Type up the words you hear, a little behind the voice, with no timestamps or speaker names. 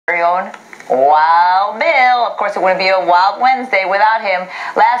very own Wild Bill. Of course, it wouldn't be a Wild Wednesday without him.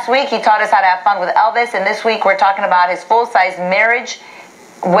 Last week, he taught us how to have fun with Elvis, and this week, we're talking about his full-size marriage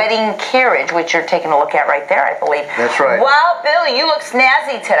wedding carriage, which you're taking a look at right there, I believe. That's right. Wow, Bill, you look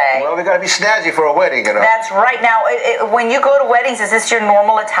snazzy today. Well, we got to be snazzy for a wedding, you know. That's right. Now, when you go to weddings, is this your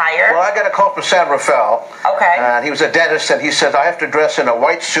normal attire? Well, I got a call from San Rafael. Okay. And he was a dentist, and he said, I have to dress in a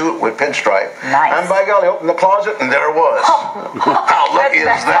white suit with pinstripe. Nice. And by golly, I opened the closet, and there it was. How lucky is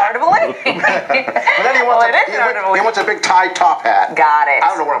that? That's hard to believe. But then he wants a big tie top hat. Got it. I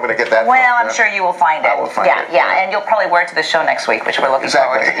don't know where I'm going to get that from. Well, I'm sure you will find it. I will find it. Yeah, and you'll probably wear it to the show next week, which we're looking forward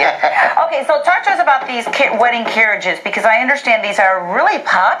to. Yeah. Okay, so talk to us about these wedding carriages, because I understand these are really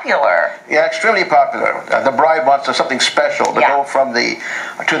popular. Yeah, extremely popular. The bride wants something special to go from to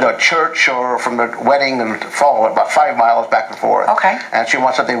the church or from the wedding and follow about 5 miles back and forth. Okay. And she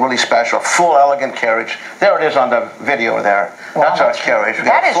wants something really special, a full elegant carriage. There it is on the video there. Wow, that's our carriage.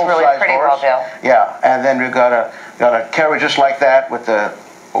 That is really pretty, well, Bill. Yeah, and then we've got a carriage just like that with the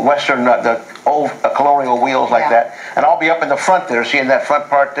Western, the old colonial wheels like that, and I'll be up in the front there, seeing that front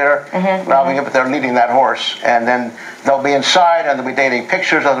part there. I'll be up there leading that horse, and then they'll be inside, and they'll be taking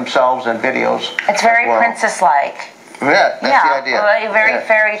pictures of themselves and videos. It's very princess-like. Yeah, that's the idea. Very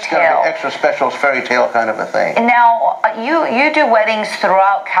fairy tale. It's got to be extra special fairy tale kind of a thing. Now, you do weddings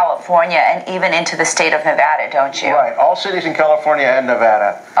throughout California and even into the state of Nevada, don't you? Right, all cities in California and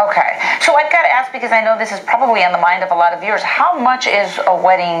Nevada. Okay, so I've got to ask, because I know this is probably on the mind of a lot of viewers, how much is a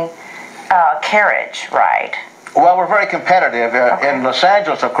wedding carriage ride? Well, we're very competitive. In Los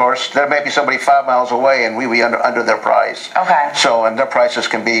Angeles, of course, there may be somebody 5 miles away, and we be under their price. Okay. So, and their prices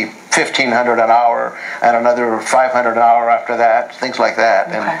can be $1,500 an hour, and another $500 an hour after that, things like that.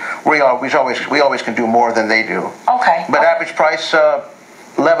 Okay. And we always can do more than they do. Okay. But average price,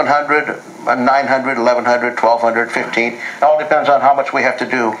 $1,100, $900, $1,100, $1,200, $1,500. It all depends on how much we have to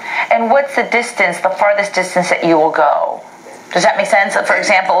do. And what's the distance, the farthest distance that you will go? Does that make sense? For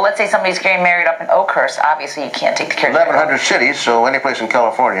example, let's say somebody's getting married up in Oakhurst. Obviously, you can't take the carriage. 1,100 cities, so any place in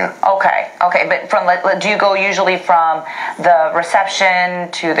California. Okay, but do you go usually from the reception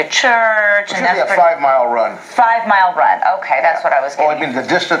to the church? It's usually a 5 mile run. 5 mile run. Okay, that's what I was getting. Oh, you mean the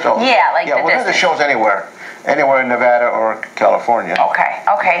distance? Oh. Yeah, like the distance. We'll do the shows anywhere in Nevada or California.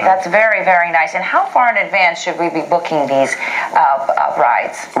 Okay, that's very, very nice. And how far in advance should we be booking these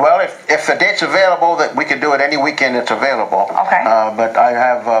rides? Well, if the date's available, that we can do it any weekend it's available. Okay. But I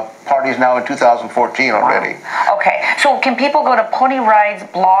have parties now in 2014 already. Wow. Okay, so can people go to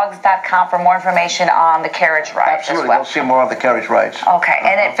ponyridesblogs.com for more information on the carriage rides? Absolutely, as well? they'll see more of the carriage rides. Okay,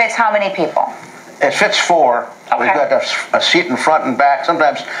 and it fits how many people? It fits 4. Okay. We've got a seat in front and back.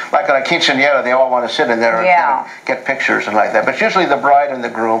 Sometimes, like on a quinceañera, they all want to sit in there and get pictures and like that. But usually the bride and the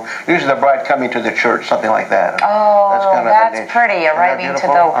groom, usually the bride coming to the church, something like that. Oh, that's pretty, arriving to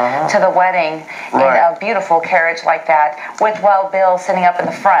the wedding in a beautiful carriage like that with Wild Bill sitting up in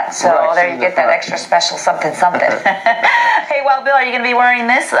the front. So there you get that extra special something. Hey, Wild Bill, are you going to be wearing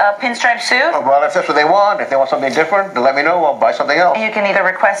this pinstripe suit? Well, if that's what they want. If they want something different, then let me know. I'll buy something else. You can either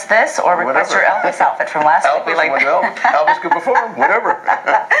request this or request your Elvis outfit from last week. Elvis could perform, whatever.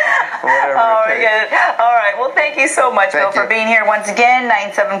 All right. Well, thank you so much, Bill, for being here. Once again,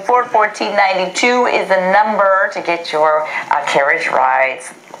 974-1492 is the number to get your carriage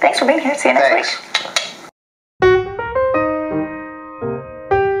rides. Thanks for being here. See you next week.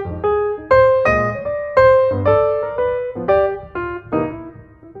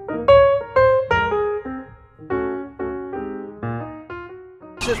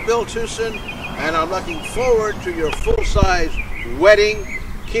 This is Bill Tucson, and I'm looking forward to your full-size wedding,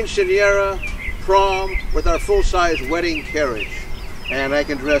 quinceañera, prom with our full-size wedding carriage. And I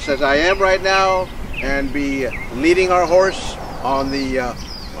can dress as I am right now and be leading our horse on the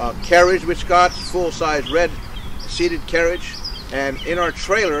carriage, which got full-size red seated carriage. And in our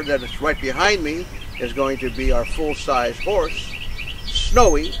trailer that is right behind me is going to be our full-size horse.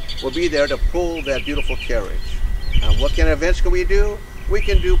 Snowy will be there to pull that beautiful carriage. And what kind of events can we do? We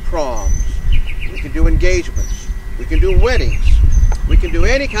can do proms, we can do engagements, we can do weddings, we can do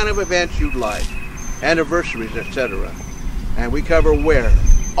any kind of events you'd like, anniversaries, etc. And we cover where?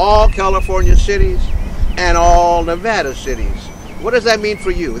 All California cities and all Nevada cities. What does that mean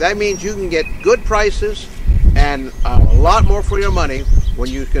for you? That means you can get good prices and a lot more for your money when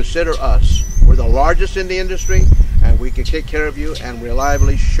you consider us. We're the largest in the industry, and we can take care of you and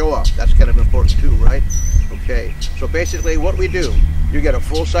reliably show up. That's kind of important too, right? Okay, so basically what we do, you get a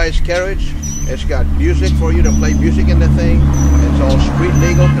full-size carriage. It's got music for you to play music in the thing. It's all street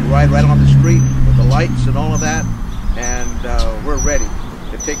legal, can ride right on the street with the lights and all of that. And we're ready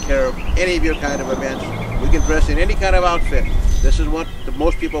to take care of any of your kind of events. We can dress in any kind of outfit. This is what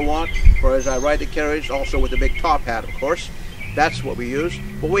most people want for as I ride the carriage, also with the big top hat, of course. That's what we use.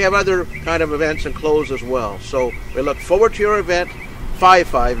 But we have other kind of events and clothes as well. So we look forward to your event.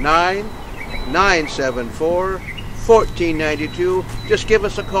 559-974-1492. Just give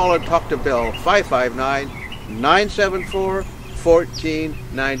us a call and talk to Bill.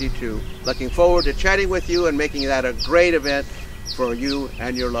 559-974-1492. Looking forward to chatting with you and making that a great event for you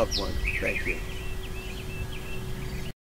and your loved one. Thank you.